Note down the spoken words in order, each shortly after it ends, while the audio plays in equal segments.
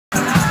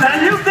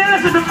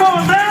for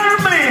a very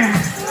man.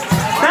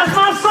 That's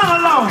my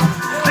son-in-law.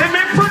 They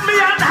may put me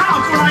out the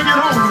house when I get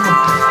home.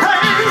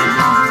 Hey,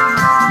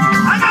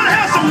 I gotta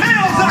have some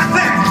males out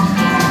there.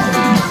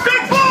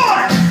 Big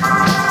boy,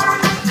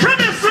 come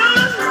here,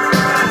 son.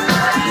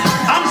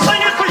 I'm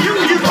singing for you.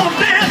 You gonna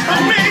dance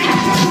for me?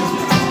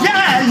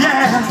 Yeah,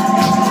 yeah.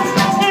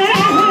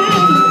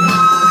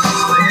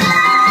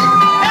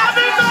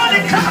 Everybody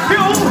clap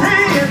your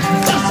hands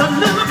just a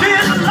little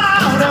bit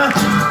louder.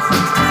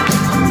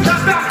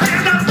 Clap your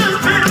hands a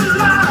little bit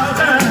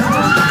louder.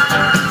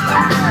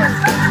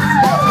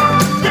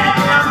 Yeah,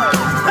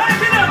 back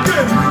it up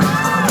good.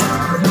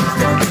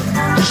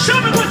 Show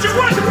me what you're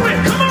working with.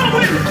 Come on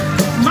with it.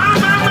 My.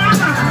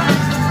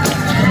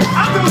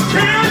 I'm gonna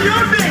tell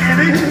your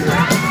daddy.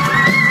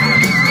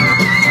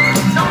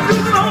 Don't do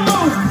no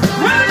more.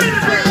 Wait a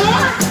minute, big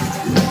boy.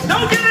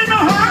 Don't get in no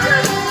hurry.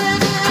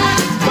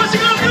 What you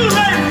gonna do,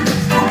 lady?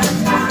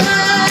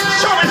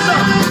 Show me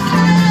something.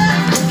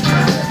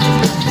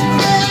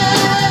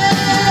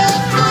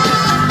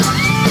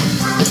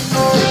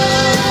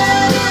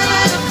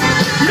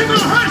 You're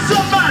gonna hurt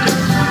somebody.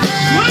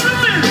 Wait a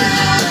minute.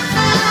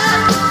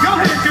 Go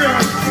ahead,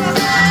 girl.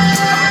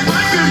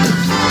 My goodness.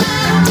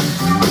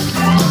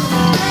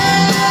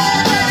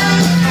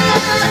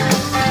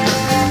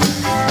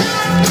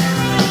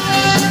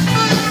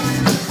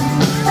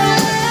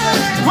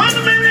 Wait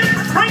a minute.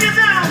 Bring it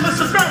down,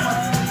 Mr. Thurman.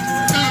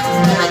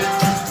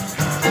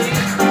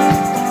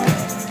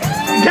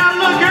 Got a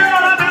little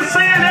girl I've been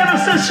seeing ever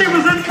since she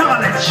was in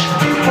college.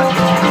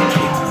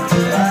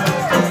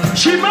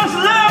 She must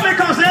love me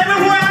because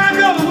everywhere I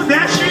go,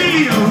 there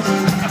she is.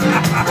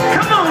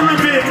 Come on,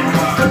 little bit.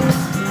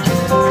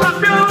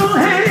 Clap your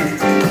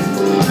hands.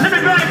 Let me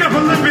back up a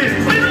little bit.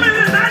 Wait a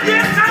minute. Not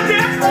yet, not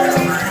yet.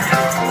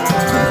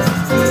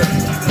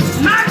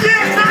 Not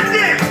yet, not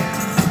yet.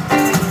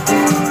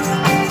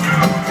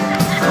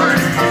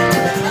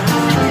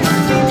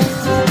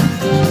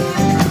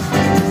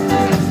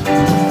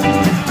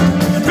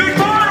 Big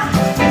boy.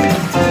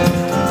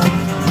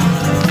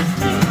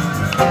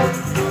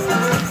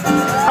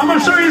 I'm gonna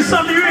show you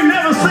something you ain't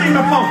never seen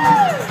before.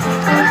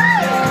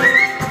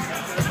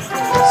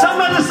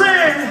 Somebody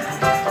said,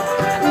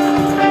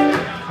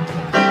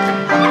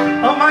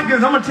 oh my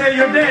goodness, I'm gonna tell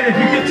your dad if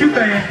you get too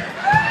bad.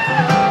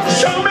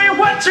 Show me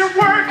what you're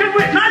working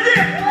with. Not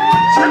yet.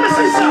 Let me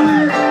see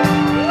something.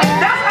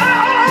 That's,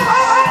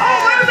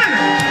 oh, wait a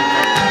minute.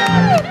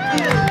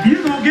 You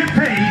gonna get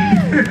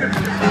paid.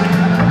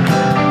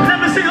 Let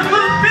me see a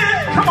little bit.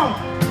 Come on.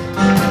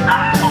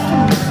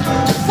 Oh,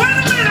 wait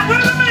a minute,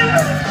 wait a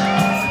minute.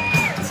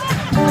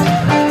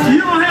 You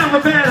don't have a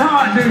bad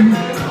heart, do you?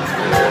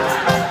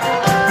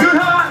 Good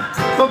heart?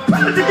 But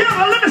put it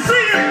together. Let me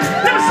see it.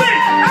 Let me see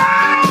it.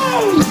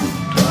 Oh!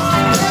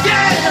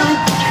 Yeah!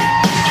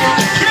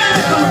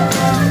 Yeah!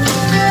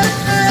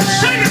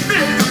 Shake it,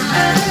 baby.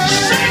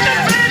 Shake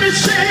it, baby.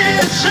 Shake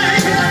it,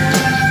 shake it.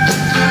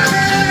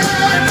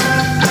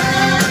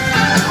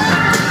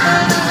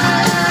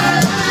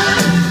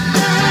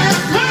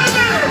 Wait a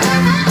minute.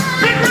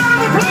 Big round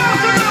of applause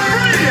for my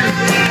friend.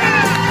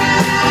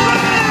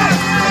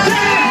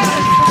 Dance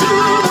to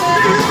the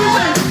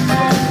music.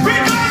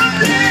 We're gonna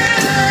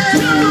dance to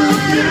the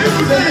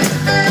music.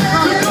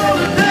 We're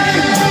gonna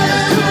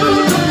dance to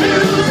the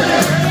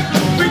music.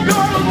 We're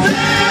gonna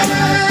dance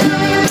to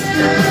the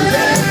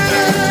music.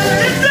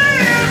 And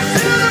dance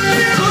to the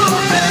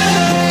music.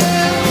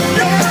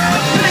 You're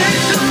gonna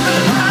dance to the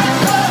light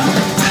up.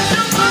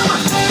 Your mama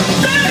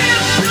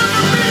dance to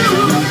the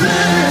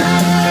music.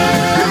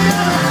 You're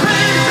gonna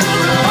dance to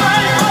the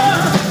light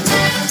up.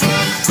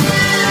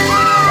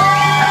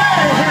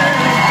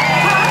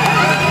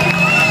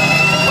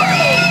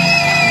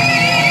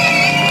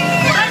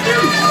 Thank you.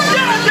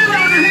 Yeah, get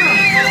out of here.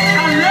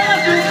 I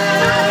love you.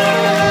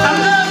 I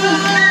love you.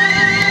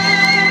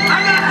 I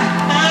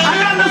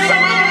got a little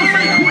something I want to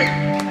say quick.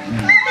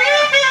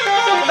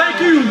 Thank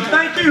you.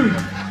 Thank you.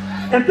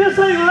 If this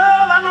ain't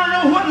love, I don't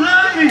know what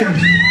love is.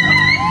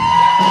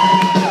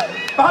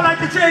 I'd like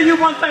to tell you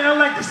one thing. I'd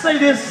like to say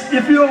this,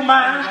 if you don't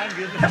mind.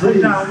 Help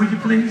me down, will you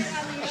please?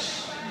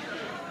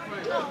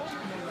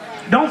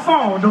 Don't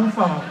fall, don't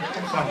fall.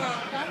 Don't fall.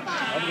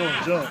 I'm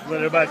gonna jump, let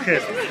everybody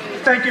catch me.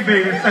 Thank you,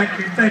 baby. Thank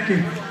you, thank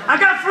you. I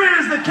got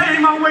friends that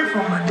came my way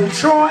from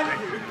Detroit.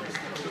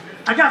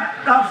 I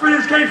got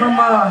friends came from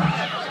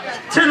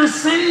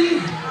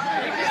Tennessee,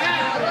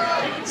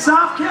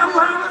 South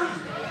Carolina,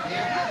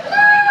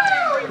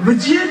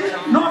 Virginia,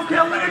 North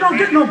Carolina. It don't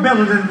get no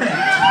better than that.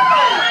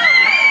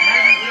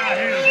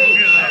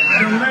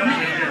 Don't let me.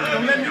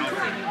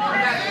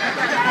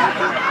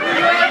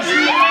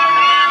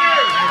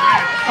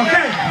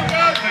 Okay.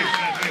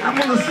 I'm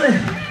gonna say,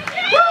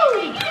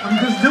 woo! I'm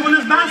just doing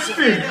this by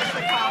spirit.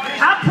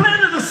 I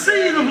planted a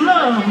seed of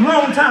love a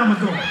long time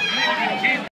ago.